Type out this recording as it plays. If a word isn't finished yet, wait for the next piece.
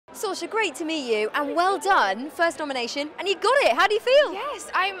Sorcha, great to meet you, and well done, first nomination, and you got it. How do you feel? Yes,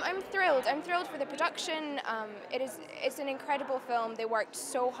 I'm thrilled. I'm thrilled for the production. It's an incredible film. They worked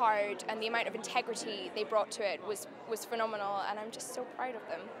so hard, and the amount of integrity they brought to it was phenomenal, and I'm just so proud of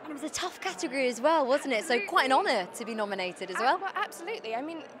them. And it was a tough category as well, wasn't it? So quite an honour to be nominated as well. Well, absolutely. I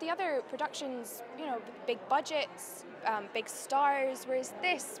mean, the other productions, you know, big budgets, big stars, whereas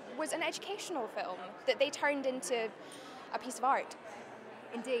this was an educational film that they turned into a piece of art.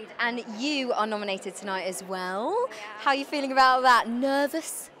 Indeed. And you are nominated tonight as well. Yeah. How are you feeling about that?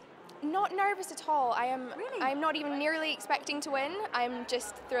 Nervous? Not nervous at all. Really? I'm not even nearly expecting to win. I'm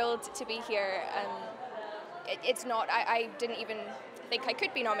just thrilled to be here. It's not. I didn't even think I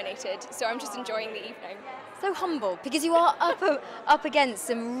could be nominated, so I'm just enjoying the evening. So humble, because you are up against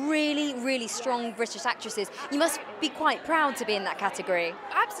some really, really strong British actresses. You must be quite proud to be in that category.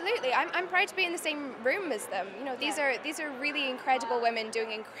 Absolutely, I'm proud to be in the same room as them. You know, these are really incredible women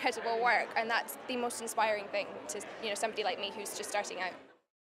doing incredible work, and that's the most inspiring thing to somebody like me who's just starting out.